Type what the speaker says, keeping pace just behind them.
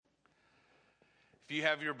If you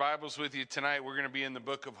have your Bibles with you tonight, we're going to be in the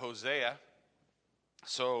book of Hosea.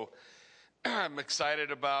 So I'm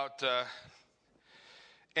excited about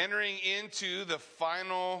entering into the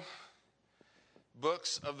final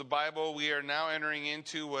books of the Bible. We are now entering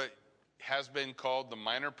into what has been called the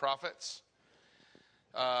minor prophets.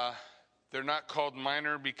 They're not called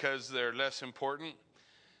minor because they're less important.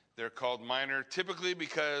 They're called minor typically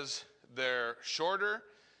because they're shorter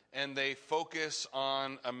and they focus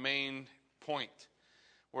on a main point.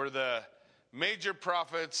 Where the major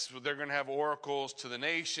prophets, they're going to have oracles to the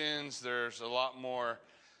nations. There's a lot more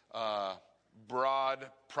broad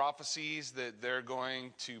prophecies that they're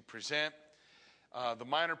going to present. The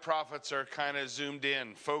minor prophets are kind of zoomed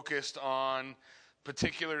in, focused on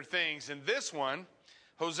particular things. And this one,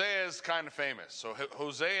 Hosea is kind of famous. So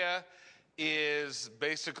Hosea is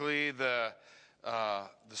basically the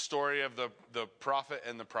story of the prophet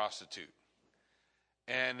and the prostitute.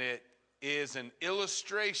 And it is an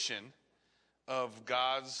illustration of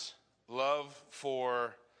God's love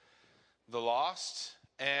for the lost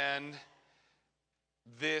and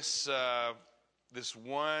this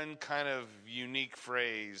one kind of unique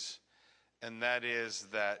phrase, and that is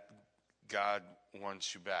that God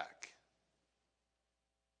wants you back.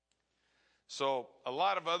 So a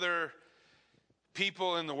lot of other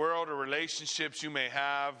people in the world or relationships you may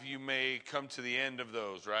have, you may come to the end of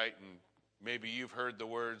those, right? And maybe you've heard the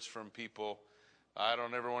words from people, I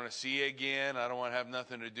don't ever want to see you again. I don't want to have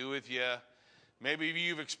nothing to do with you. Maybe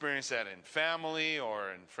you've experienced that in family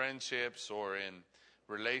or in friendships or in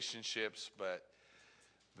relationships. But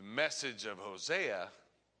the message of Hosea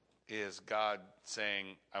is God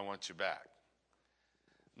saying, I want you back.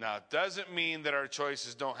 Now, it doesn't mean that our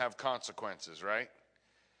choices don't have consequences, right?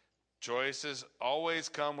 Choices always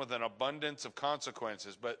come with an abundance of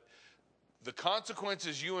consequences, but the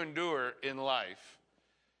consequences you endure in life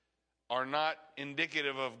are not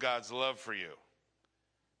indicative of God's love for you.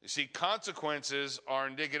 You see, consequences are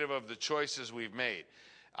indicative of the choices we've made.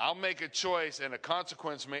 I'll make a choice and a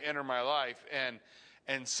consequence may enter my life,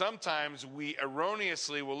 and sometimes we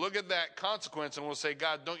erroneously will look at that consequence and we'll say,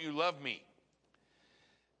 God, don't you love me?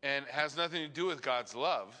 And it has nothing to do with God's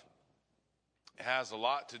love. It has a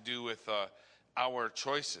lot to do with our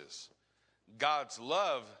choices. God's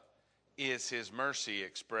love is his mercy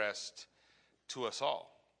expressed to us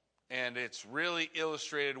all. And it's really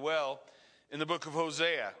illustrated well in the book of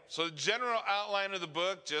Hosea. So the general outline of the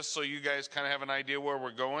book, just so you guys kind of have an idea where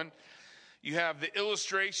we're going, you have the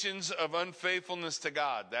illustrations of unfaithfulness to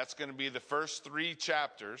God. That's going to be the first 3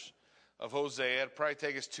 chapters of Hosea. It'll probably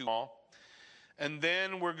take us too long. And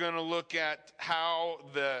then we're going to look at how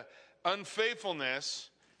the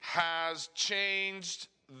unfaithfulness has changed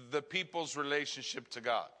the people's relationship to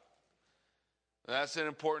God. That's an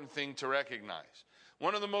important thing to recognize.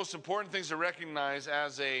 One of the most important things to recognize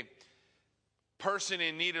as a person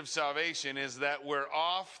in need of salvation is that we're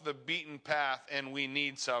off the beaten path and we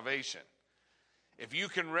need salvation. If you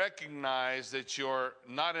can recognize that you're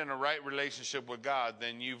not in a right relationship with God,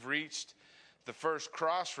 then you've reached the first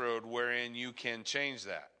crossroad wherein you can change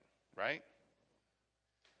that, right?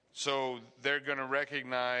 So they're going to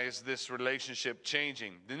recognize this relationship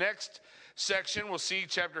changing. The next section, we'll see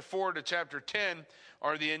chapter 4 to chapter 10,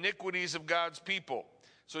 are the iniquities of God's people.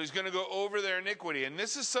 So he's going to go over their iniquity. And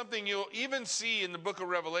this is something you'll even see in the book of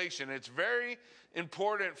Revelation. It's very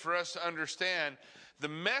important for us to understand. The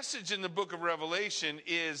message in the book of Revelation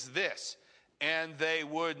is this: and they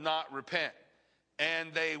would not repent.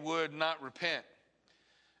 And they would not repent.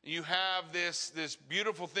 You have this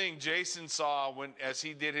beautiful thing Jason saw as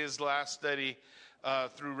he did his last study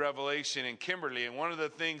through Revelation in Kimberly. And one of the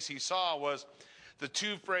things he saw was the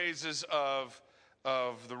 2 phrases of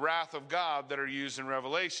the wrath of God that are used in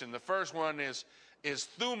Revelation. The first one is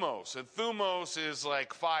thumos. And thumos is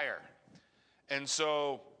like fire. And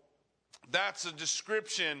so that's a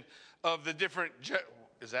description of the different...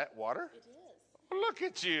 Is that water? It is. Oh, look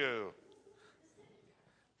at you.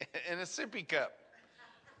 In a sippy cup.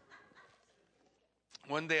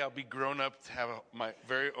 One day I'll be grown up to have my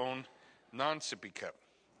very own non-sippy cup.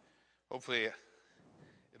 Hopefully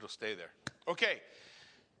it'll stay there. Okay.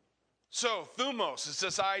 So thumos is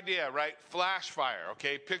this idea, right? Flash fire,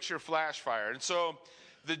 okay? Picture flash fire. And so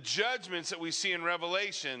the judgments that we see in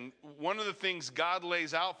Revelation, one of the things God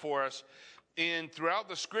lays out for us throughout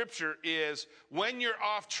the scripture is when you're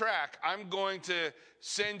off track, I'm going to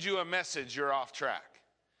send you a message you're off track.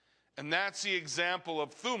 And that's the example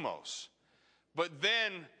of thumos. But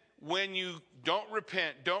then when you don't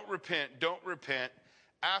repent,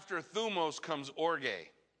 after thumos comes orge.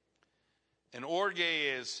 And orge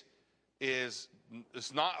is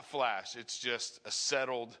it's not a flash, it's just a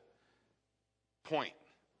settled point.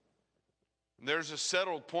 There's a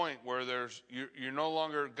settled point where you're no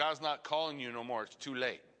longer, God's not calling you no more. It's too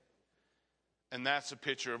late. And that's a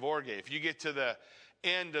picture of Orge. If you get to the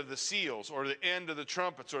end of the seals or the end of the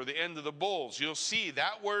trumpets or the end of the bowls, you'll see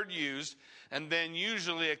that word used, and then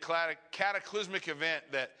usually a cataclysmic event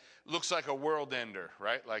that looks like a world ender,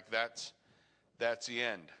 right? Like that's the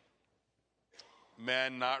end.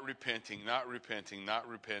 Men not repenting,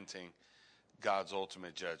 God's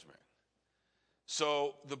ultimate judgment.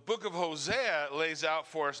 So the book of Hosea lays out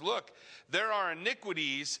for us, look, there are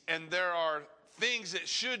iniquities and there are things that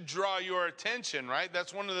should draw your attention, right?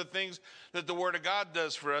 That's one of the things that the Word of God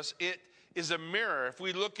does for us. It is a mirror. If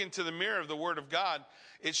we look into the mirror of the Word of God,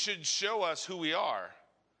 it should show us who we are.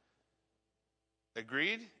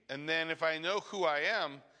 Agreed? And then if I know who I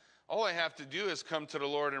am, all I have to do is come to the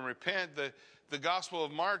Lord and repent. The Gospel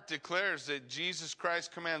of Mark declares that Jesus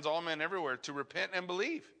Christ commands all men everywhere to repent and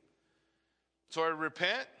believe. So I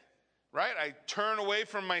repent, right? I turn away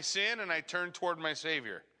from my sin and I turn toward my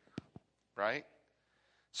Savior, right?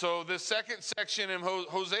 So the second section in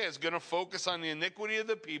Hosea is going to focus on the iniquity of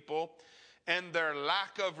the people and their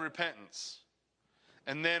lack of repentance.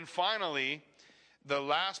 And then finally, the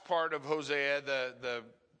last part of Hosea,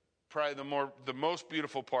 probably the most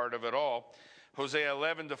beautiful part of it all, Hosea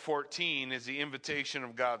 11 to 14, is the invitation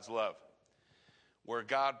of God's love, where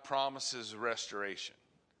God promises restoration,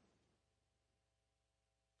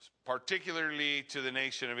 particularly to the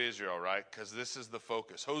nation of Israel, right? Because this is the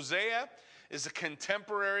focus. Hosea is a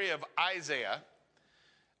contemporary of Isaiah.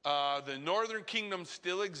 The northern kingdom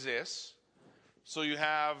still exists. So you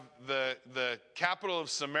have the capital of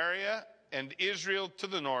Samaria and Israel to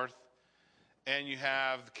the north, and you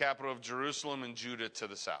have the capital of Jerusalem and Judah to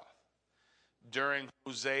the south. During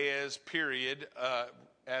Hosea's period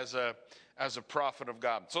as a prophet of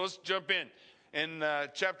God. So let's jump in. In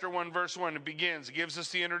chapter 1, verse 1, it begins. It gives us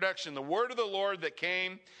the introduction. The word of the Lord that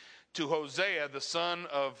came to Hosea, the son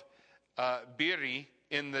of Beeri,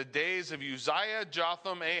 in the days of Uzziah,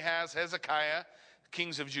 Jotham, Ahaz, Hezekiah,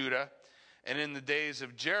 kings of Judah, and in the days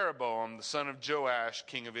of Jeroboam, the son of Joash,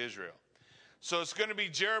 king of Israel. So it's going to be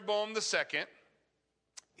Jeroboam the second.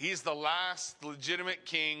 He's the last legitimate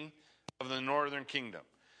king of the northern kingdom.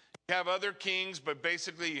 You have other kings, but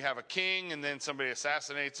basically you have a king, and then somebody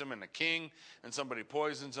assassinates him, and a king, and somebody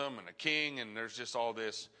poisons him, and a king, and there's just all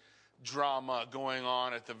this drama going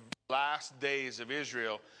on at the last days of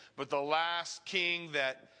Israel. But the last king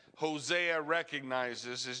that Hosea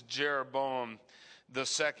recognizes is Jeroboam the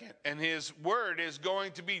second. And his word is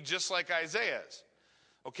going to be just like Isaiah's.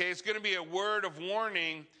 Okay, it's going to be a word of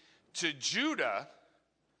warning to Judah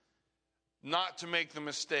not to make the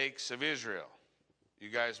mistakes of Israel. You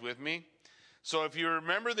guys with me? So if you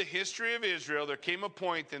remember the history of Israel, there came a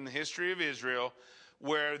point in the history of Israel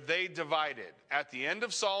where they divided. At the end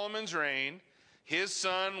of Solomon's reign, his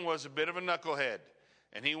son was a bit of a knucklehead,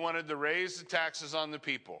 and he wanted to raise the taxes on the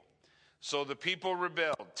people. So the people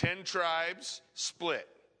rebelled. 10 tribes split.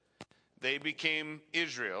 They became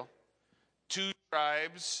Israel. 2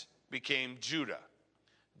 tribes became Judah.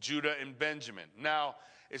 Judah and Benjamin. Now,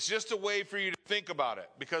 it's just a way for you to think about it,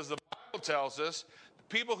 because the Bible tells us the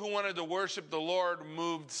people who wanted to worship the Lord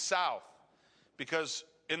moved south, because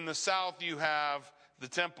in the south you have the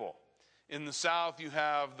temple. In the south you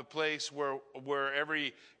have the place where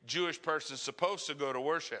every Jewish person is supposed to go to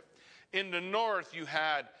worship. In the north you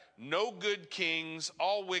had no good kings,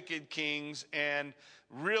 all wicked kings, and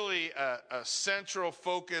really a central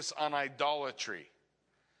focus on idolatry.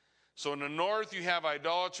 So in the north you have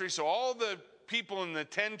idolatry. So all the people in the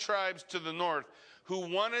 10 tribes to the north who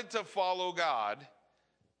wanted to follow God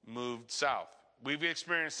moved south. We've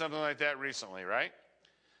experienced something like that recently, right?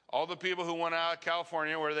 All the people who went out of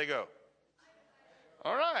California, where do they go?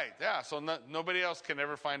 All right, yeah, so nobody else can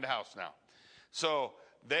ever find a house now. So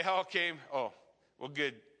they all came. Oh, well,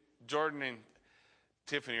 good. Jordan and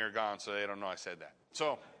Tiffany are gone, so they don't know I said that.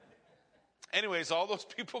 So anyways, all those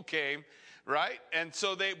people came, right? And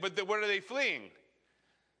so what are they fleeing?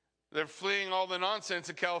 They're fleeing all the nonsense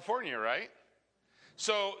in California, right?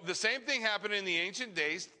 So the same thing happened in the ancient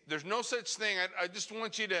days. There's no such thing. I just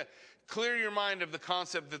want you to clear your mind of the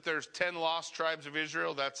concept that there's 10 lost tribes of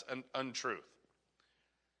Israel. That's an untruth.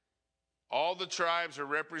 All the tribes are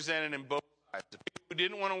represented in both sides. The people who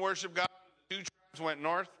didn't want to worship God, the 2 tribes went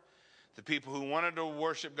north. The people who wanted to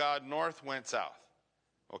worship God north went south.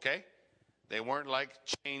 Okay? They weren't like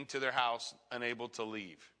chained to their house, unable to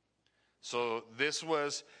leave. So this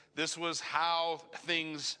was how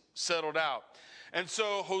things settled out. And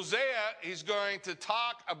so Hosea, he's going to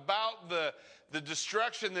talk about the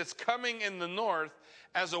destruction that's coming in the north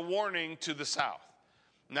as a warning to the south.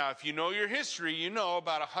 Now, if you know your history, you know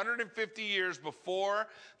about 150 years before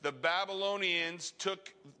the Babylonians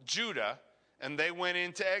took Judah and they went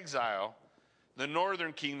into exile, the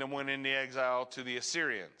northern kingdom went into exile to the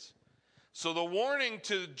Assyrians. So the warning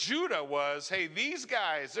to Judah was, hey, these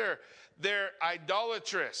guys, they're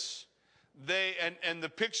idolatrous. And the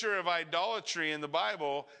picture of idolatry in the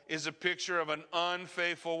Bible is a picture of an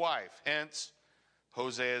unfaithful wife, hence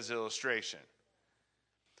Hosea's illustration.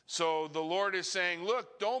 So the Lord is saying,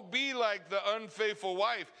 look, don't be like the unfaithful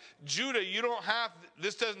wife. Judah,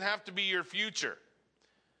 this doesn't have to be your future.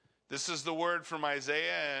 This is the word from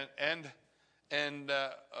Isaiah and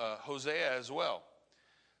Hosea as well.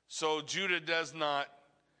 So Judah does not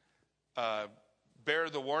bear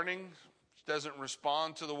the warning, doesn't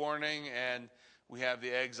respond to the warning, and we have the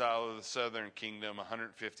exile of the southern kingdom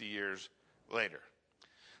 150 years later.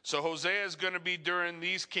 So Hosea is going to be during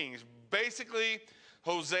these kings. Basically,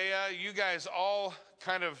 Hosea, you guys all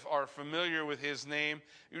kind of are familiar with his name.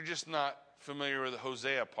 You're just not familiar with the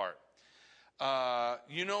Hosea part.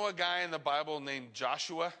 You know a guy in the Bible named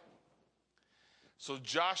Joshua? So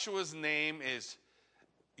Joshua's name is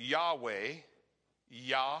Yahweh,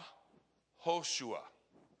 Yahoshua,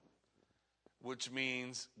 which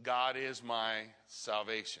means God is my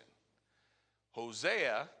salvation.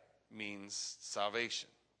 Hosea means salvation.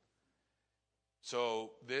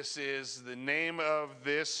 So this is the name of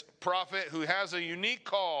this prophet who has a unique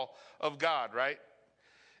call of God, right?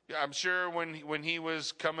 I'm sure when he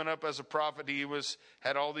was coming up as a prophet, he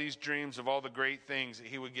had all these dreams of all the great things that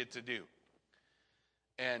he would get to do.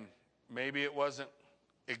 And maybe it wasn't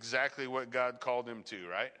exactly what God called him to,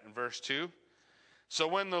 right? In verse 2. So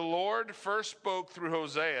when the Lord first spoke through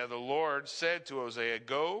Hosea, the Lord said to Hosea,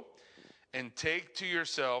 go and take to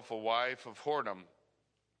yourself a wife of whoredom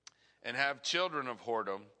and have children of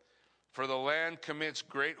whoredom, for the land commits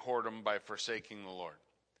great whoredom by forsaking the Lord.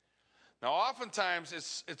 Now, oftentimes,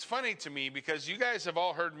 it's funny to me because you guys have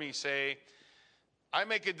all heard me say, I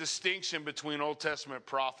make a distinction between Old Testament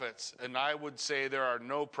prophets, and I would say there are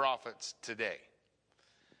no prophets today.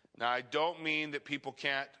 Now, I don't mean that people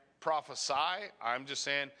can't prophesy. I'm just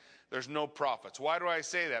saying there's no prophets. Why do I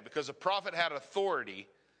say that? Because a prophet had authority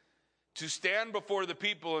to stand before the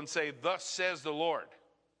people and say, thus says the Lord.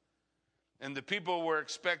 And the people were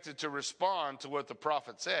expected to respond to what the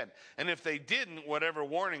prophet said. And if they didn't, whatever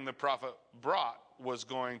warning the prophet brought was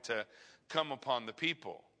going to come upon the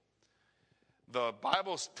people. The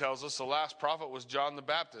Bible tells us the last prophet was John the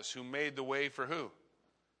Baptist, who made the way for who?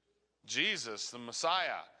 Jesus, the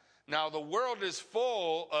Messiah. Now, the world is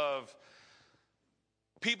full of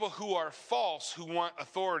people who are false, who want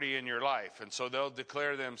authority in your life. And so they'll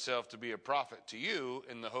declare themselves to be a prophet to you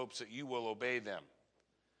in the hopes that you will obey them,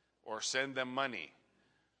 or send them money,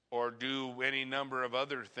 or do any number of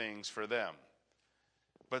other things for them.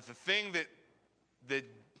 But the thing that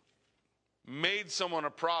made someone a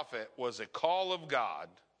prophet was a call of God.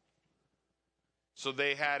 So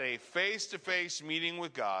they had a face-to-face meeting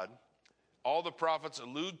with God. All the prophets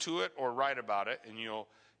allude to it or write about it, and you'll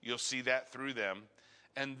see that through them.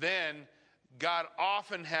 And then God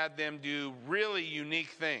often had them do really unique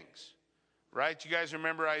things, right? You guys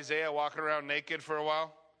remember Isaiah walking around naked for a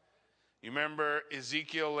while? You remember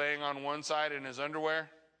Ezekiel laying on one side in his underwear?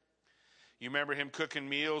 You remember him cooking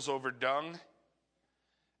meals over dung?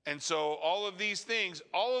 And so all of these things,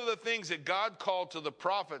 all of the things that God called to the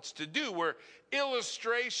prophets to do were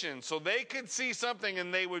illustrations, so they could see something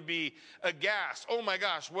and they would be aghast. Oh my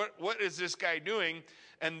gosh, what is this guy doing?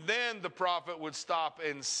 And then the prophet would stop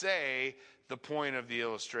and say the point of the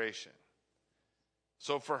illustration.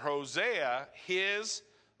 So for Hosea, his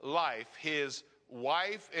life, his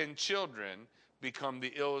wife and children become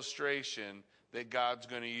the illustration that God's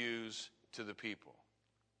going to use to the people.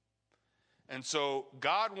 And so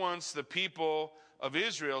God wants the people of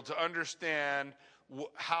Israel to understand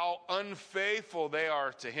how unfaithful they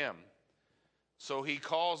are to him. So he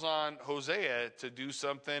calls on Hosea to do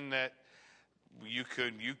something that you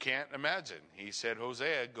can't imagine. He said,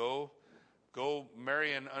 Hosea, go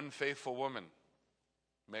marry an unfaithful woman.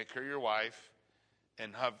 Make her your wife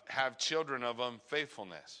and have children of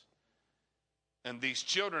unfaithfulness. And these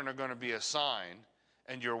children are going to be a sign.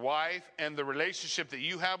 And your wife and the relationship that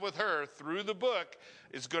you have with her through the book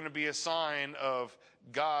is going to be a sign of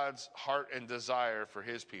God's heart and desire for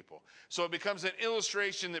his people. So it becomes an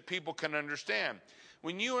illustration that people can understand.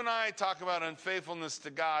 When you and I talk about unfaithfulness to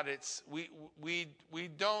God, we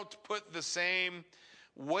don't put the same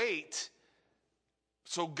weight.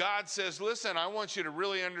 So God says, listen, I want you to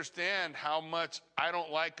really understand how much I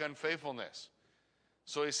don't like unfaithfulness.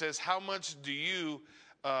 So he says, how much do you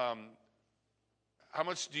How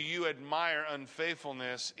much do you admire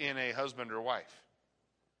unfaithfulness in a husband or wife?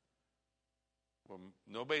 Well,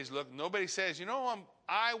 nobody says,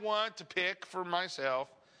 I want to pick for myself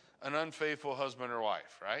an unfaithful husband or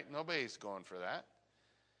wife, right? Nobody's going for that.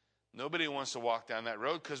 Nobody wants to walk down that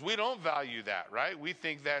road because we don't value that, right? We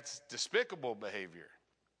think that's despicable behavior.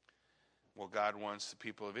 Well, God wants the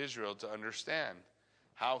people of Israel to understand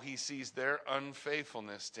how he sees their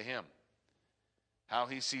unfaithfulness to him, how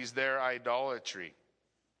he sees their idolatry.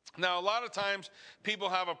 Now, a lot of times people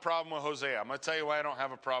have a problem with Hosea. I'm going to tell you why I don't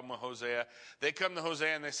have a problem with Hosea. They come to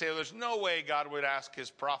Hosea and they say, there's no way God would ask his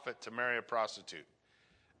prophet to marry a prostitute.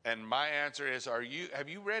 And my answer is, have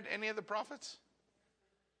you read any of the prophets?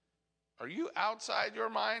 Are you outside your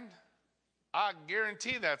mind? I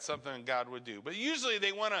guarantee that's something God would do. But usually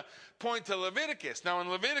they want to point to Leviticus. Now in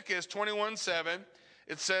Leviticus 21:7,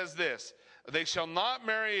 it says this: they shall not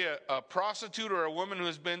marry a prostitute or a woman who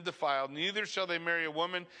has been defiled, neither shall they marry a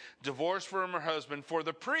woman divorced from her husband, for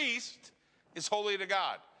the priest is holy to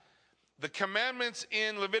God. The commandments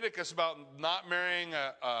in Leviticus about not marrying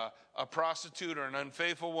a prostitute or an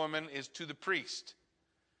unfaithful woman is to the priest.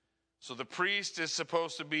 So the priest is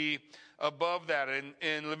supposed to be above that.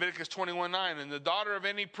 In Leviticus 21:9, and the daughter of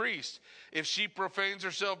any priest, if she profanes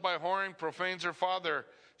herself by whoring, profanes her father,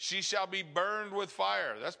 she shall be burned with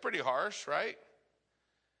fire. That's pretty harsh, right?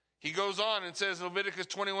 He goes on and says in Leviticus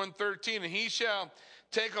 21:13, and he shall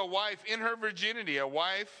take a wife in her virginity, a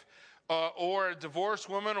wife or a divorced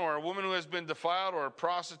woman or a woman who has been defiled or a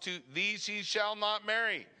prostitute, these he shall not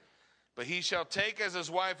marry. But he shall take as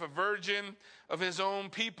his wife a virgin of his own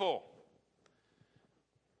people.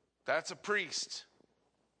 That's a priest.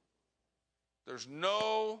 There's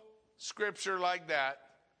no scripture like that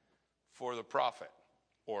for the prophet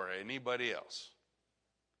or anybody else.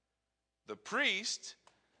 The priest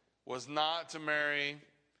was not to marry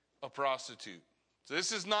a prostitute. So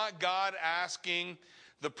this is not God asking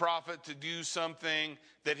the prophet to do something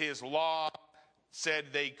that his law said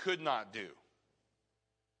they could not do.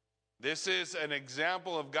 This is an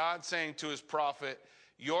example of God saying to his prophet,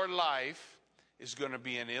 your life is going to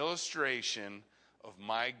be an illustration of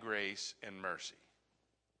my grace and mercy.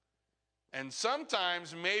 And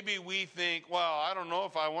sometimes maybe we think, well, I don't know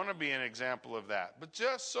if I want to be an example of that. But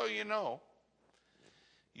just so you know,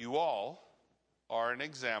 you all are an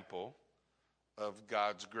example of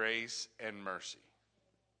God's grace and mercy.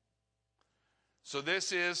 So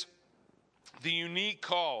this is the unique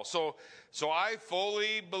call. So I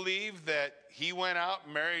fully believe that he went out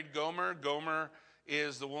and married Gomer. Gomer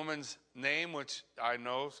is the woman's name, which I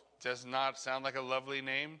know does not sound like a lovely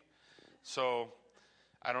name. So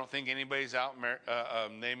I don't think anybody's out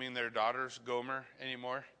naming their daughters Gomer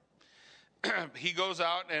anymore. He goes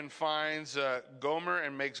out and finds Gomer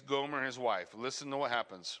and makes Gomer his wife. Listen to what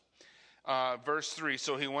happens. Verse 3,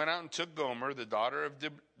 so he went out and took Gomer, the daughter of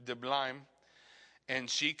Diblaim, and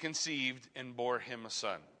she conceived and bore him a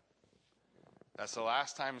son. That's the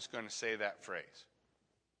last time it's going to say that phrase.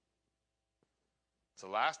 It's the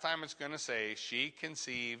last time it's going to say she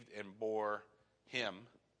conceived and bore him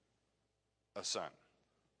a son.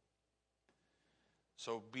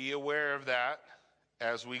 So be aware of that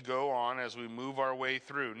as we go on, as we move our way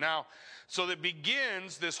through. Now, so that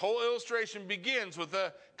begins, this whole illustration begins with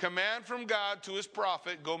a command from God to his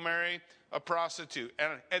prophet, go marry a prostitute.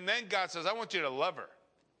 And then God says, I want you to love her.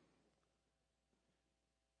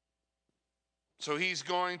 So he's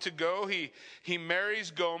going to go, he marries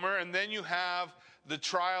Gomer, and then you have the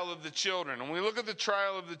trial of the children. And when we look at the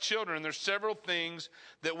trial of the children, there's several things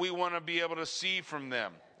that we want to be able to see from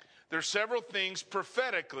them. There's several things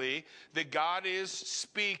prophetically that God is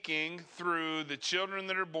speaking through the children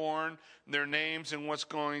that are born, their names, and what's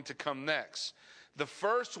going to come next. The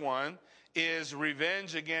first one is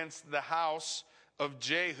revenge against the house of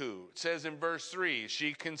Jehu. It says in verse 3,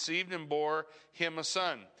 she conceived and bore him a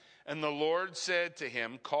son. And the Lord said to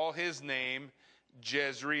him, call his name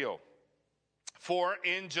Jezreel. For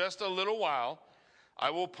in just a little while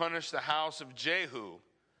I will punish the house of Jehu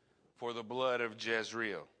for the blood of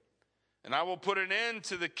Jezreel. And I will put an end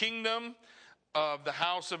to the kingdom of the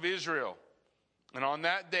house of Israel. And on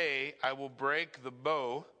that day I will break the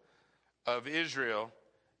bow of Israel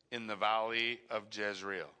in the valley of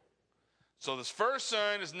Jezreel. So this first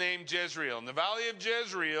son is named Jezreel. And the valley of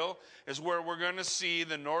Jezreel is where we're going to see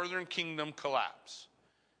the northern kingdom collapse.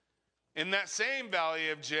 In that same valley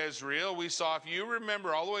of Jezreel, we saw, if you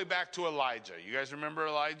remember, all the way back to Elijah. You guys remember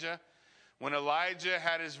Elijah? When Elijah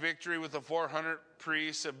had his victory with the 400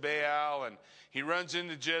 priests of Baal, and he runs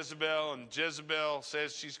into Jezebel, and Jezebel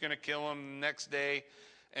says she's going to kill him the next day.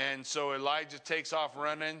 And so Elijah takes off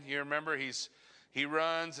running. You remember, he's He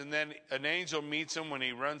runs, and then an angel meets him when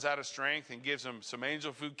he runs out of strength and gives him some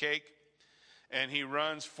angel food cake. And he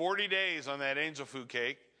runs 40 days on that angel food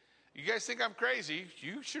cake. You guys think I'm crazy?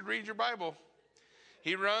 You should read your Bible.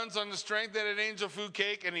 He runs on the strength of that angel food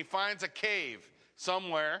cake, and he finds a cave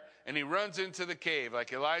somewhere, and he runs into the cave.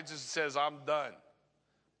 Like Elijah says, I'm done.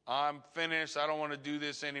 I'm finished. I don't want to do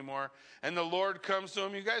this anymore. And the Lord comes to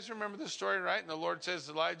him. You guys remember the story, right? And the Lord says,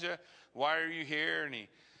 Elijah, why are you here? And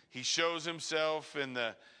he shows himself in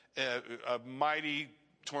a mighty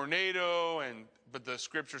tornado, but the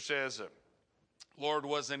scripture says the Lord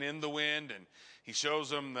wasn't in the wind, and he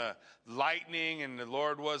shows him the lightning, and the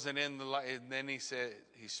Lord wasn't in the light. And then he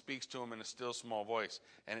speaks to him in a still small voice,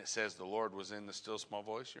 and it says the Lord was in the still small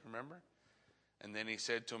voice. You remember? And then he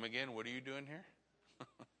said to him again, what are you doing here?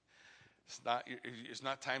 It's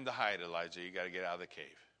not time to hide, Elijah. You got to get out of the cave.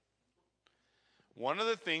 One of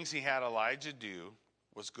the things he had Elijah do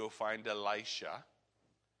was go find Elisha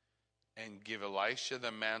and give Elisha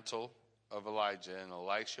the mantle of Elijah, and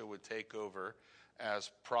Elisha would take over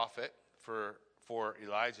as prophet for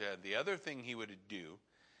Elijah. The other thing he would do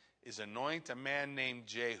is anoint a man named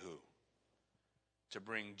Jehu to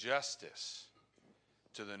bring justice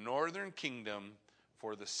to the northern kingdom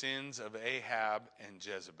for the sins of Ahab and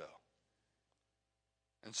Jezebel.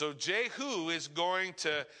 And so Jehu is going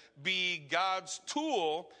to be God's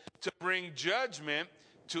tool to bring judgment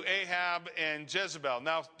to Ahab and Jezebel.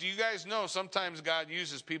 Now, do you guys know sometimes God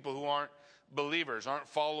uses people who aren't believers, aren't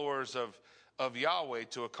followers of Yahweh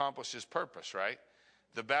to accomplish his purpose, right?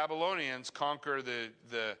 The Babylonians conquer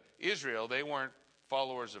the Israel. They weren't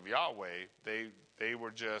followers of Yahweh. They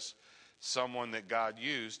were just someone that God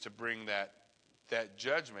used to bring that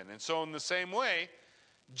judgment. And so in the same way,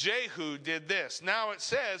 Jehu did this. Now it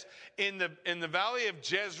says in the valley of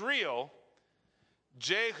Jezreel,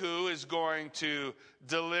 Jehu is going to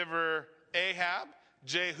deliver Ahab.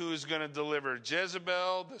 Jehu is going to deliver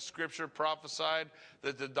Jezebel. The scripture prophesied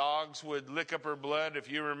that the dogs would lick up her blood. If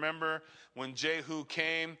you remember, when Jehu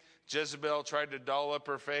came, Jezebel tried to doll up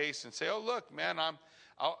her face and say, "Oh, look, man,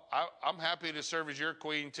 I'm happy to serve as your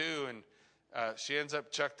queen too." And she ends up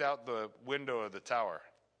chucked out the window of the tower,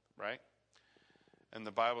 right? And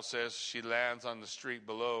the Bible says she lands on the street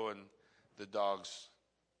below, and the dogs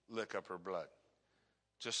lick up her blood.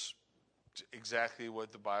 Just exactly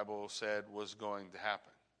what the Bible said was going to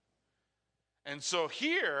happen. And so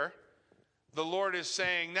here, the Lord is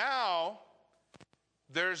saying, now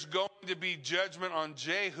there's going to be judgment on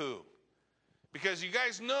Jehu. Because you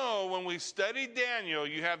guys know, when we studied Daniel,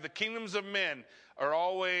 you have the kingdoms of men are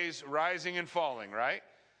always rising and falling, right?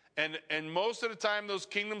 And most of the time, those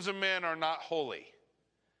kingdoms of men are not holy,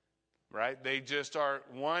 right? They just are,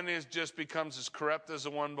 one just becomes as corrupt as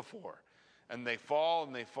the one before. And they fall,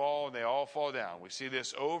 and they fall, and they all fall down. We see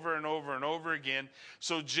this over and over and over again.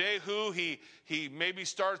 So Jehu, he maybe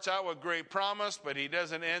starts out with great promise, but he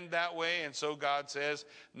doesn't end that way. And so God says,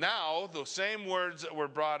 now those same words that were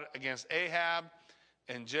brought against Ahab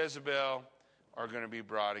and Jezebel are going to be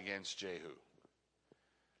brought against Jehu.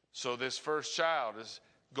 So this first child is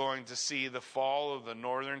going to see the fall of the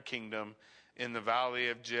northern kingdom in the valley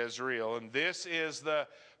of Jezreel. And this is the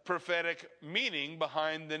prophetic meaning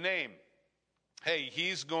behind the name. Hey,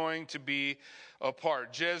 he's going to be a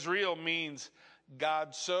part. Jezreel means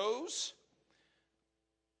God sows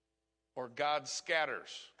or God scatters.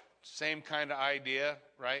 Same kind of idea,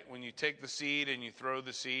 right? When you take the seed and you throw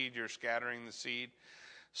the seed, you're scattering the seed.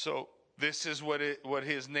 So this is what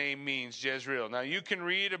his name means, Jezreel. Now you can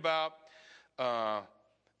read about some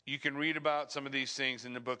of these things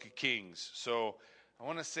in the book of Kings. So I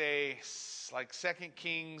want to say like 2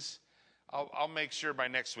 Kings. I'll make sure by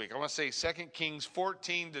next week. I want to say 2 Kings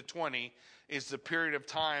 14 to 20 is the period of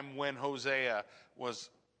time when Hosea was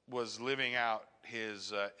living out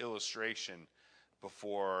his illustration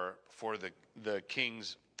before the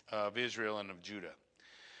kings of Israel and of Judah.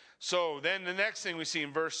 So then the next thing we see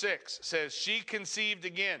in verse 6 says, she conceived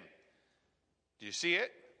again. Do you see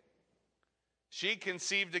it? She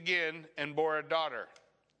conceived again and bore a daughter.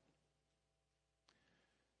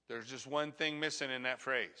 There's just one thing missing in that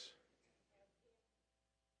phrase.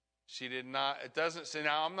 She did not, it doesn't say,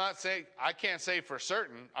 now I'm not saying, I can't say for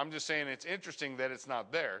certain, I'm just saying it's interesting that it's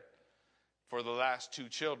not there for the last two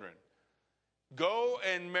children. Go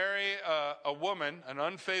and marry a woman, an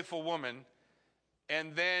unfaithful woman,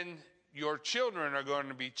 and then your children are going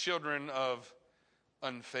to be children of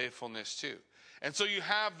unfaithfulness too. And so you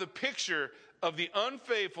have the picture of the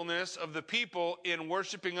unfaithfulness of the people in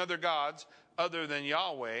worshiping other gods other than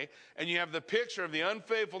Yahweh, and you have the picture of the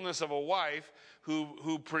unfaithfulness of a wife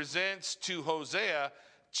who presents to Hosea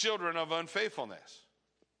children of unfaithfulness.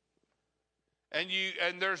 And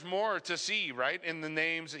there's more to see, right, in the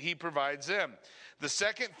names that he provides them. The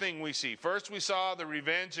second thing we see, first we saw the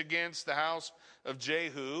revenge against the house of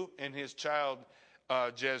Jehu and his child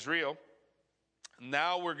Jezreel.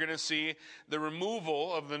 Now we're going to see the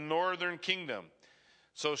removal of the northern kingdom.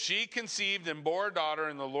 So she conceived and bore a daughter,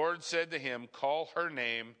 and the Lord said to him, call her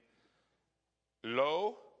name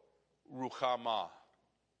Lo Ruhamah.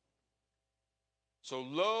 So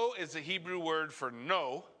Lo is the Hebrew word for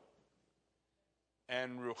no,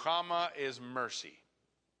 and Ruhamah is mercy.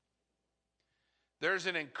 There's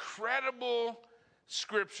an incredible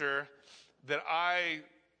scripture that I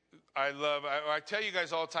love. I tell you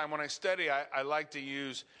guys all the time, when I study, I like to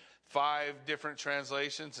use 5 different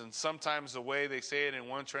translations, and sometimes the way they say it in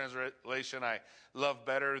one translation I love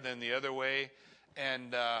better than the other way,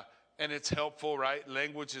 and it's helpful, right?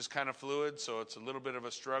 Language is kind of fluid, so it's a little bit of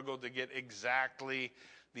a struggle to get exactly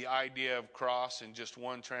the idea of cross in just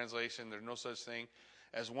one translation. There's no such thing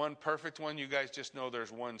as one perfect one. You guys just know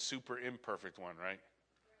there's one super imperfect one, right?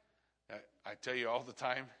 I tell you all the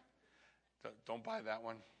time, don't buy that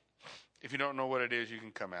one. If you don't know what it is, you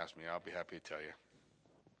can come ask me. I'll be happy to tell you.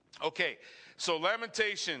 Okay, so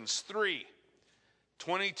Lamentations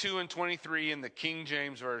 3:22 and 23 in the King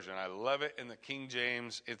James Version. I love it in the King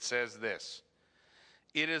James. It says this: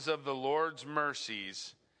 it is of the Lord's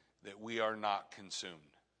mercies that we are not consumed.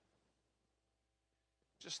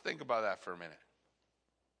 Just think about that for a minute.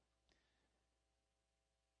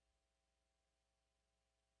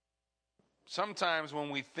 Sometimes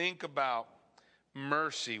when we think about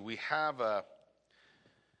mercy, we have a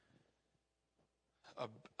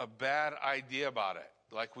bad idea about it.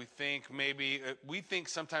 Like we think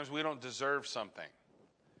sometimes we don't deserve something.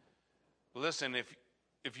 Listen,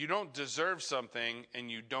 if you don't deserve something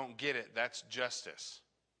and you don't get it, that's justice.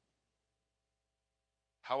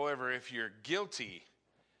 However, if you're guilty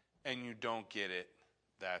and you don't get it,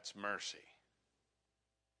 that's mercy.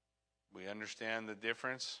 We understand the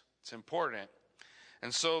difference? It's important.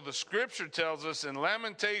 And so the scripture tells us in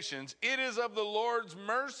Lamentations, it is of the Lord's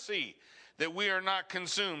mercy that we are not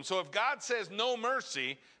consumed. So if God says no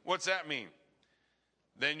mercy, what's that mean?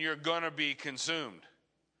 Then you're going to be consumed.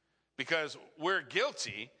 Because we're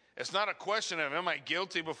guilty. It's not a question of, am I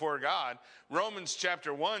guilty before God? Romans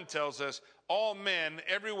chapter 1 tells us all men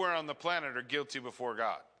everywhere on the planet are guilty before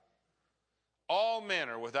God. All men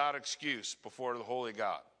are without excuse before the holy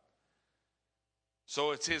God.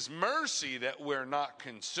 So it's his mercy that we're not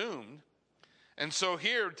consumed. And so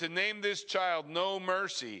here, to name this child No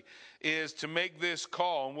Mercy is to make this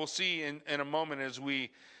call. And we'll see in a moment as we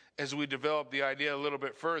develop the idea a little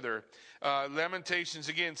bit further. Lamentations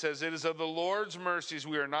again says, it is of the Lord's mercies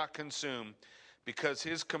we are not consumed, because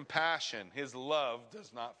his compassion, his love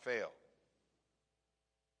does not fail.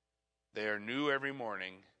 They are new every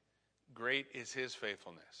morning. Great is his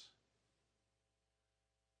faithfulness.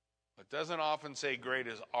 It doesn't often say great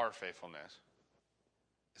is our faithfulness.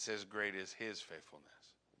 It says great is his faithfulness.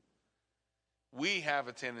 We have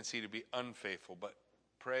a tendency to be unfaithful, but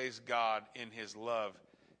praise God, in his love,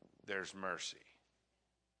 there's mercy.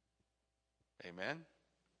 Amen?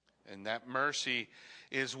 And that mercy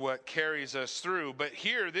is what carries us through. But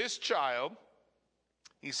here, this child,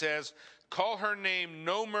 he says, call her name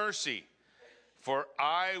No Mercy, for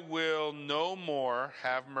I will no more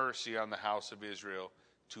have mercy on the house of Israel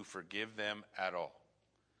to forgive them at all.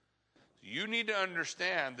 You need to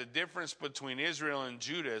understand the difference between Israel and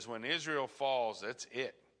Judah is when Israel falls, that's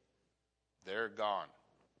it. They're gone.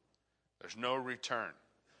 There's no return.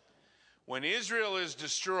 When Israel is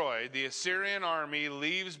destroyed, the Assyrian army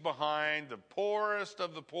leaves behind the poorest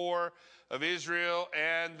of the poor of Israel,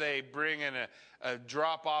 and they bring in a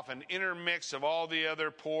drop off, an intermix of all the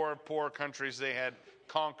other poor countries they had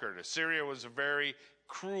conquered. Assyria was a very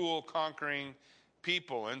cruel, conquering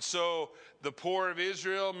people. And so the poor of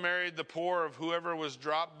Israel married the poor of whoever was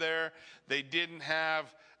dropped there. They didn't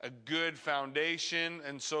have a good foundation,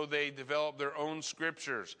 and so they developed their own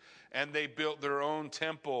scriptures, and they built their own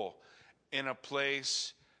temple in a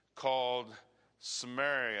place called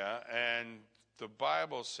Samaria. And the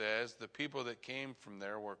Bible says the people that came from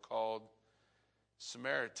there were called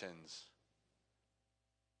Samaritans.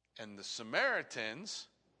 And the Samaritans,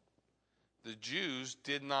 the Jews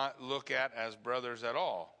did not look at as brothers at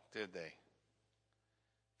all, did they?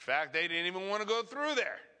 In fact, they didn't even want to go through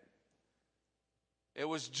there. It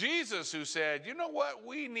was Jesus who said, you know what?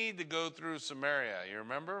 We need to go through Samaria. You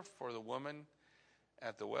remember, for the woman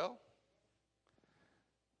at the well?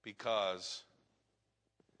 Because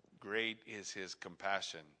great is his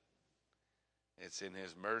compassion. It's in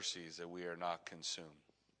his mercies that we are not consumed.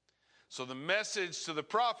 So the message to the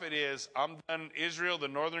prophet is, I'm done, Israel, the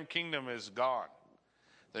northern kingdom is gone.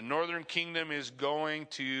 The northern kingdom is going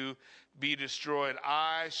to be destroyed.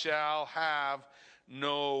 I shall have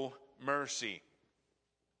no mercy.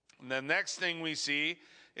 And the next thing we see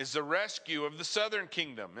is the rescue of the southern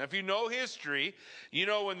kingdom. Now, if you know history, you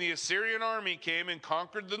know when the Assyrian army came and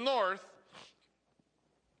conquered the north,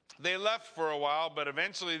 they left for a while, but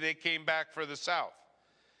eventually they came back for the south.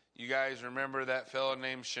 You guys remember that fellow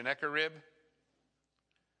named Sennacherib?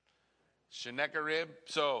 Sennacherib?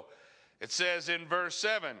 So it says in verse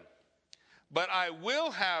 7, but I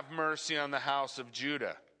will have mercy on the house of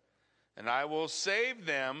Judah, and I will save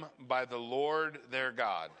them by the Lord their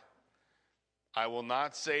God. I will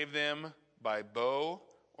not save them by bow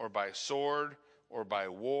or by sword or by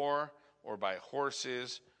war or by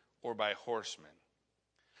horses or by horsemen.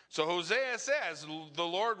 So Hosea says the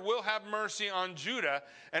Lord will have mercy on Judah.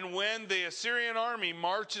 And when the Assyrian army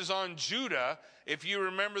marches on Judah, if you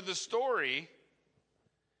remember the story,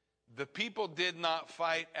 the people did not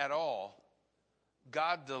fight at all.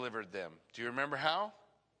 God delivered them. Do you remember how?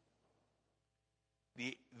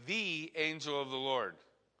 The angel of the Lord.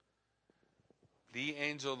 The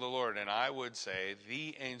angel of the Lord. And I would say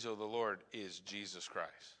the angel of the Lord is Jesus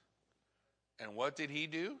Christ. And what did he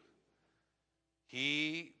do?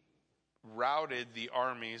 He routed the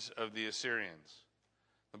armies of the Assyrians.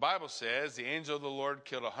 The Bible says the angel of the Lord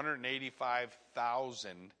killed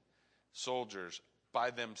 185,000 soldiers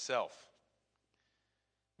by themselves.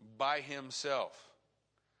 By himself.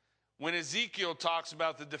 When Ezekiel talks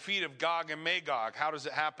about the defeat of Gog and Magog, how does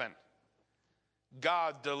it happen?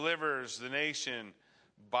 God delivers the nation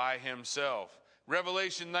by himself.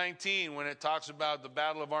 Revelation 19, when it talks about the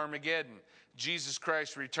battle of Armageddon, Jesus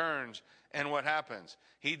Christ returns, and what happens?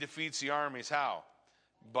 He defeats the armies. How?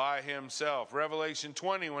 By himself. Revelation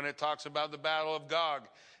 20, when it talks about the battle of Gog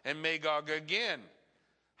and Magog again,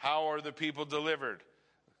 how are the people delivered?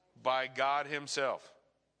 By God himself.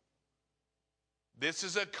 This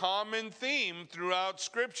is a common theme throughout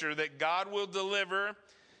Scripture, that God will deliver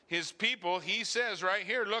his people. He says right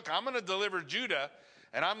here, look, I'm going to deliver Judah,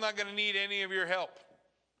 and I'm not going to need any of your help.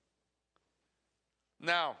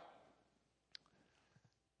 Now,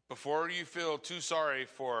 before you feel too sorry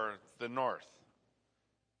for the north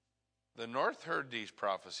heard these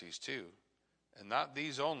prophecies too, and not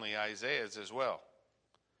these only, Isaiah's as well.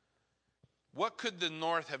 What could the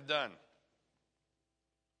north have done?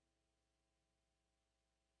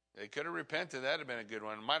 They could have repented. That would have been a good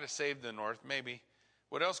one. Might have saved the north, maybe.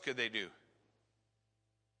 What else could they do?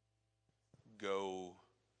 Go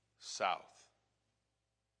south.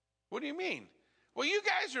 What do you mean? Well, you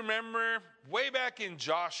guys remember way back in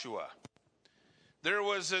Joshua, there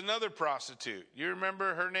was another prostitute. You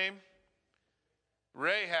remember her name?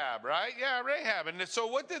 Rahab, right? Yeah, Rahab. And so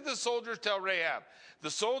what did the soldiers tell Rahab?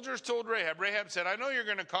 The soldiers told Rahab. Rahab said, I know you're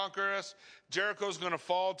going to conquer us. Jericho's going to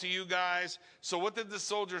fall to you guys. So what did the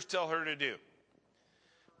soldiers tell her to do?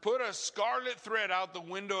 Put a scarlet thread out the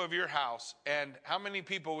window of your house, and how many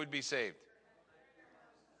people would be saved?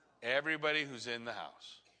 Everybody who's in the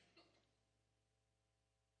house.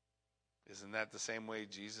 Isn't that the same way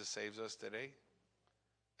Jesus saves us today?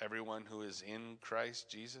 Everyone who is in Christ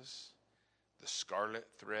Jesus, the scarlet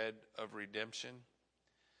thread of redemption.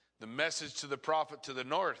 The message to the prophet to the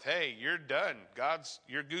north, hey, you're done.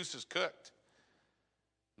 Your goose is cooked.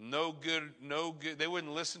 No good. They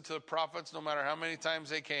wouldn't listen to the prophets no matter how many times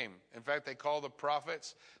they came. In fact, they call the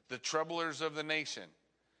prophets the troublers of the nation.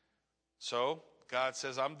 So God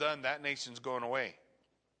says, I'm done. That nation's going away.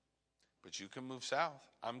 But you can move south.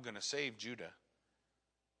 I'm going to save Judah.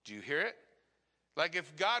 Do you hear it? Like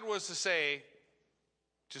if God was to say,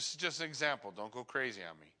 just an example, don't go crazy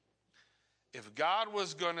on me. If God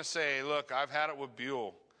was going to say, look, I've had it with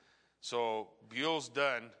Buell, so Buell's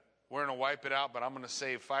done. We're going to wipe it out, but I'm going to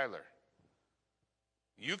save Filer.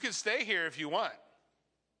 You can stay here if you want.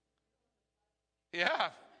 Yeah.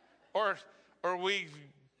 Or we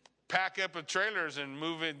pack up the trailers and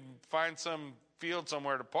move and find some field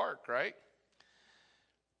somewhere to park, right?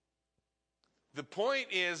 The point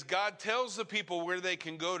is, God tells the people where they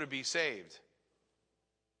can go to be saved.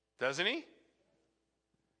 Doesn't he?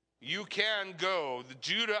 You can go. The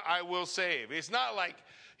Judah I will save. It's not like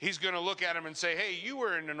he's going to look at them and say, hey, you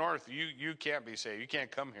were in the north. You can't be saved. You can't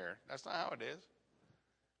come here. That's not how it is.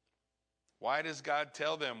 Why does God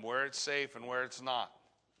tell them where it's safe and where it's not?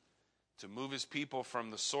 To move his people from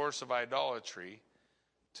the source of idolatry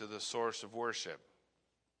to the source of worship.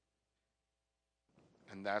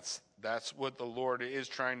 And that's what the Lord is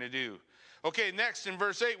trying to do. Okay, next in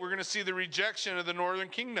verse 8, we're going to see the rejection of the northern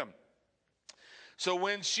kingdom. So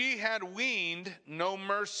when she had weaned no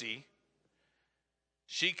mercy,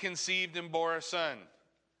 She conceived and bore a son.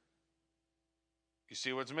 You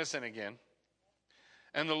see what's missing again.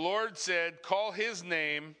 And the Lord said, call his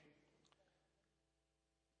name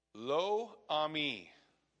Lo-Ami,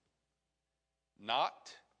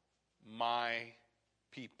 not my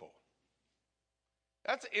people.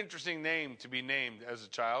 That's an interesting name to be named as a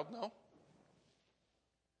child, no?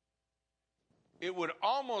 It would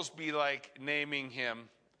almost be like naming him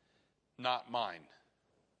not mine.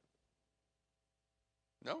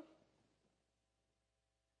 No?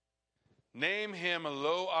 Name him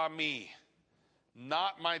Lo-Ami,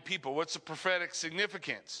 not my people. What's the prophetic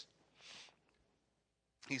significance?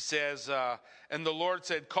 He says, and the Lord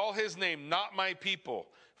said, call his name not my people,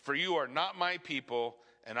 for you are not my people,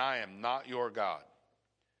 and I am not your God.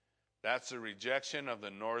 That's a rejection of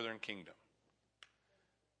the northern kingdom.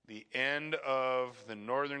 The end of the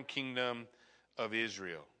northern kingdom of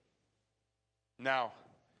Israel. Now,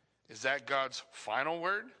 is that God's final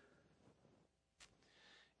word?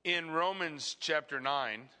 In Romans chapter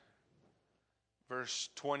 9, verse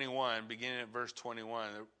 21, beginning at verse 21,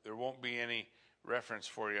 there won't be any reference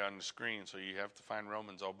for you on the screen, so you have to find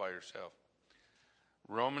Romans all by yourself.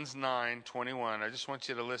 Romans 9:21. I just want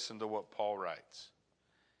you to listen to what Paul writes.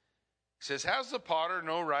 He says, has the potter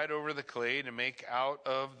no right over the clay to make out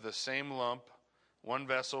of the same lump one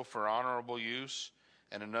vessel for honorable use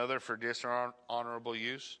and another for dishonorable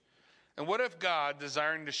use? And what if God,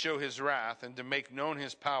 desiring to show his wrath and to make known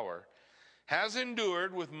his power, has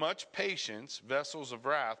endured with much patience vessels of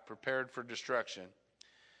wrath prepared for destruction,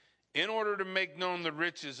 in order to make known the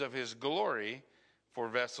riches of his glory for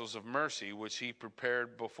vessels of mercy, which he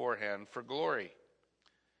prepared beforehand for glory?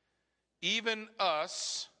 Even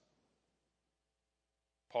us,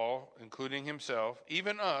 Paul, including himself,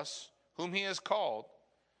 even us, whom he has called,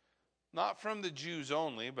 not from the Jews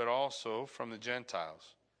only, but also from the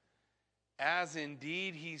Gentiles. As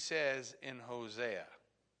indeed he says in Hosea,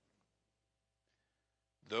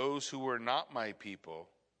 those who were not my people,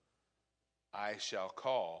 I shall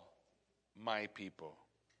call my people.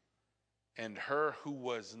 And her who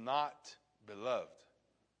was not beloved,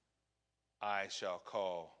 I shall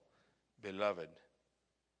call beloved.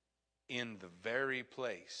 In the very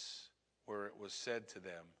place where it was said to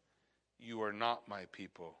them, you are not my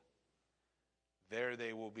people, there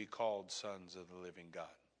they will be called sons of the living God.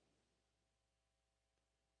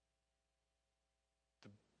 The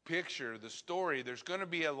picture, the story, there's going to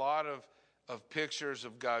be a lot of pictures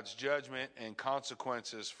of God's judgment and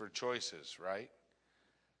consequences for choices, right?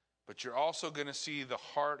 But you're also going to see the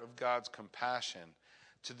heart of God's compassion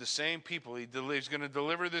to the same people. He's going to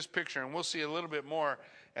deliver this picture, and we'll see a little bit more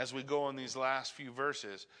as we go in these last few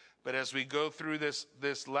verses. But as we go through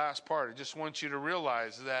this last part, I just want you to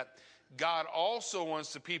realize that God also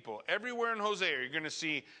wants the people. Everywhere in Hosea, you're going to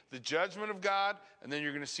see the judgment of God, and then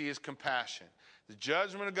you're going to see his compassion. The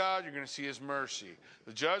judgment of God, you're going to see his mercy.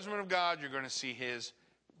 The judgment of God, you're going to see his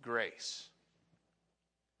grace.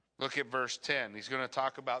 Look at verse 10. He's going to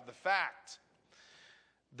talk about the fact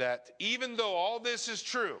that even though all this is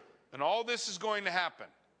true and all this is going to happen,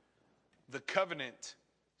 the covenant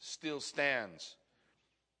still stands.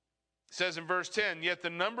 It says in verse 10, yet the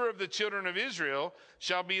number of the children of Israel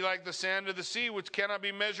shall be like the sand of the sea, which cannot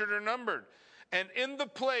be measured or numbered. And in the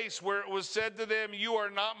place where it was said to them, you are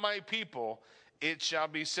not my people, it shall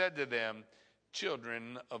be said to them,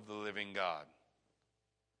 children of the living God.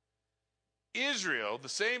 Israel, the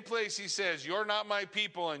same place he says, you're not my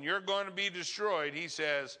people and you're going to be destroyed, he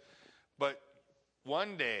says, but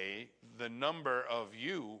one day the number of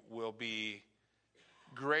you will be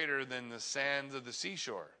greater than the sands of the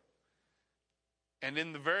seashore. And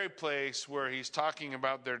in the very place where he's talking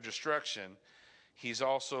about their destruction, he's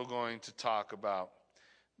also going to talk about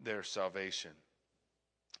their salvation.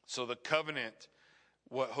 So the covenant,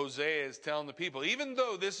 what Hosea is telling the people, even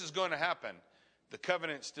though this is going to happen, the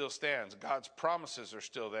covenant still stands. God's promises are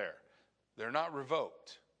still there. They're not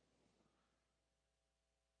revoked.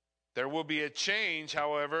 There will be a change,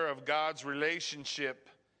 however, of God's relationship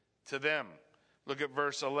to them. Look at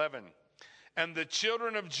verse 11. And the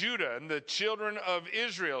children of Judah and the children of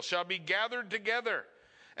Israel shall be gathered together,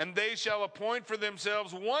 and they shall appoint for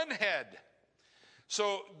themselves one head.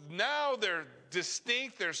 So now they're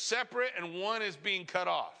distinct, they're separate, and one is being cut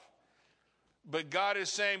off. But God is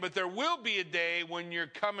saying, but there will be a day when you're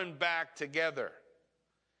coming back together.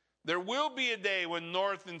 There will be a day when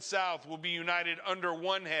north and south will be united under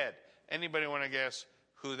one head. Anybody want to guess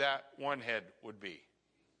who that one head would be?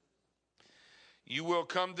 You will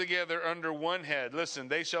come together under one head. Listen,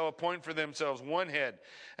 they shall appoint for themselves one head,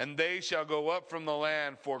 and they shall go up from the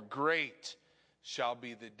land, for great shall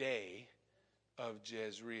be the day of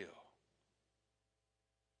Jezreel.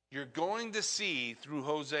 You're going to see through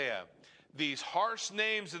Hosea, these harsh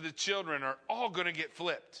names of the children are all going to get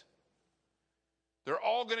flipped. They're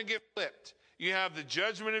all going to get flipped. You have the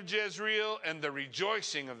judgment of Jezreel and the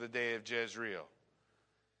rejoicing of the day of Jezreel.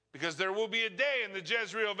 Because there will be a day in the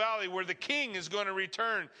Jezreel Valley where the king is going to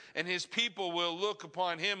return and his people will look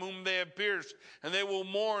upon him whom they have pierced, and they will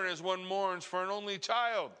mourn as one mourns for an only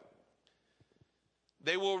child.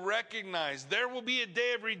 They will recognize there will be a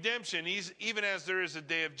day of redemption, even as there is a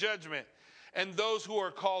day of judgment. And those who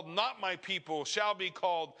are called not my people shall be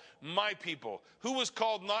called my people. Who was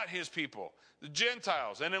called not his people? The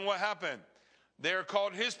Gentiles. And then what happened? They are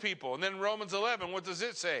called his people. And then Romans 11, what does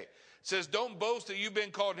it say? It says, don't boast that you've been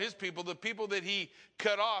called his people. The people that he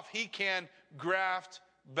cut off, he can graft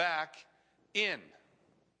back in.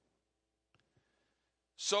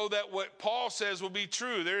 So that what Paul says will be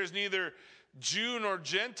true. There is neither Jew nor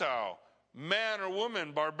Gentile, man or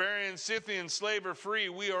woman, barbarian, Scythian, slave or free.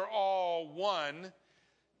 We are all one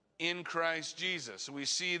in Christ Jesus. We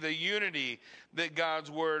see the unity that God's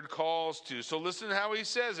word calls to. So listen to how he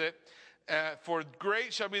says it. For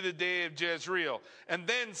great shall be the day of Jezreel. And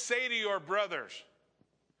then say to your brothers,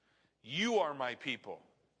 you are my people.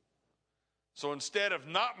 So instead of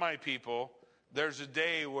not my people, there's a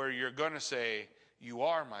day where you're going to say, you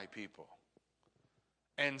are my people.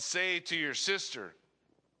 And say to your sister,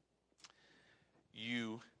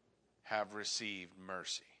 you have received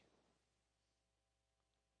mercy.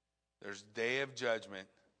 There's a day of judgment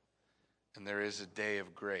and there is a day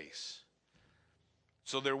of grace.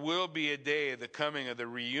 So there will be a day of the coming of the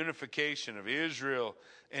reunification of Israel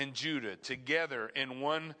and Judah together in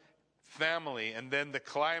one family, and then the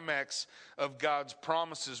climax of God's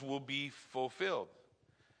promises will be fulfilled.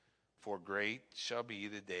 For great shall be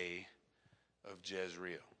the day of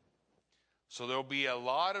Jezreel. So there'll be a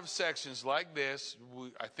lot of sections like this.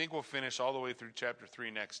 I think we'll finish all the way through chapter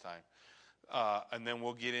 3 next time. And then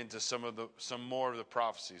we'll get into some more of the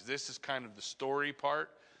prophecies. This is kind of the story part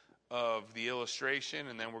of the illustration,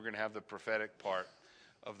 and then we're going to have the prophetic part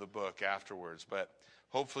of the book afterwards. But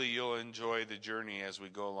hopefully you'll enjoy the journey as we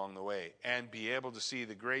go along the way and be able to see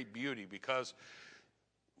the great beauty, because,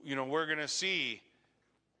 we're going to see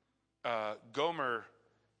Gomer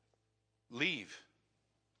leave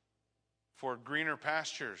for greener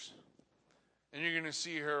pastures. And you're going to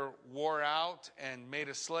see her wore out and made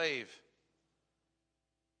a slave.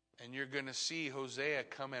 And you're going to see Hosea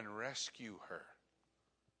come and rescue her.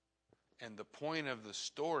 And the point of the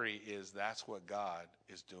story is that's what God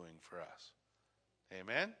is doing for us.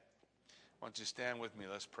 Amen? Why don't you stand with me?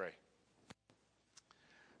 Let's pray.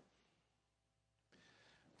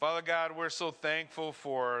 Father God, we're so thankful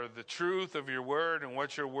for the truth of your word and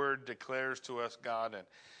what your word declares to us, God, and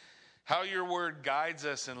how your word guides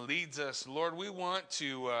us and leads us. Lord, we want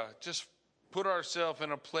to just put ourselves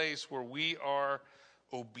in a place where we are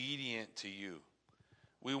obedient to you.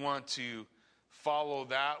 We want to follow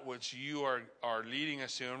that which you are leading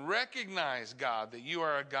us to, and recognize, God, that you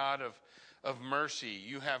are a God of mercy.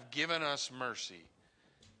 You have given us mercy.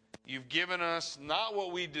 You've given us not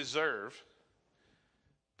what we deserve,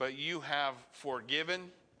 but you have forgiven,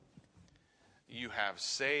 you have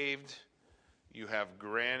saved, you have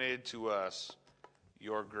granted to us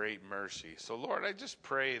your great mercy. So, Lord, I just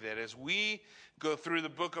pray that as we go through the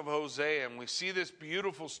book of Hosea and we see this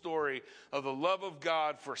beautiful story of the love of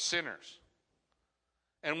God for sinners,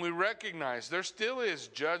 and we recognize there still is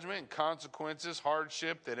judgment and consequences,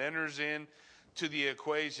 hardship that enters into the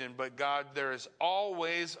equation, but God, there is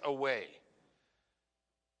always a way.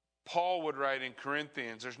 Paul would write in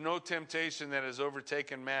Corinthians, there's no temptation that has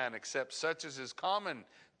overtaken man except such as is common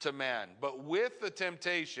to man. But with the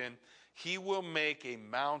temptation, he will make a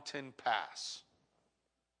mountain pass.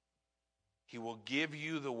 He will give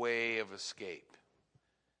you the way of escape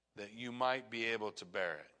that you might be able to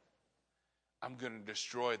bear it. I'm going to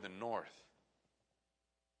destroy the north,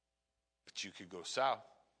 but you could go south.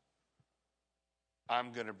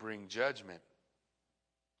 I'm going to bring judgment,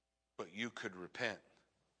 but you could repent.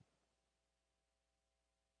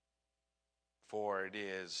 For it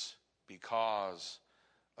is because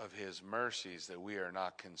of his mercies that we are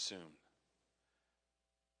not consumed.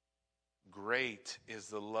 Great is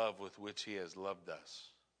the love with which he has loved us.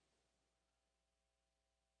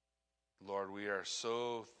 Lord, we are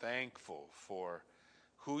so thankful for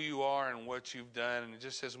who you are and what you've done. And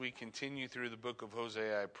just as we continue through the book of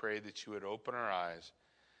Hosea, I pray that you would open our eyes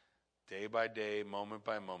day by day, moment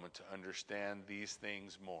by moment, to understand these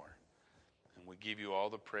things more. And we give you all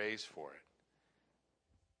the praise for it.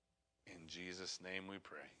 In Jesus' name we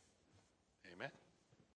pray. Amen.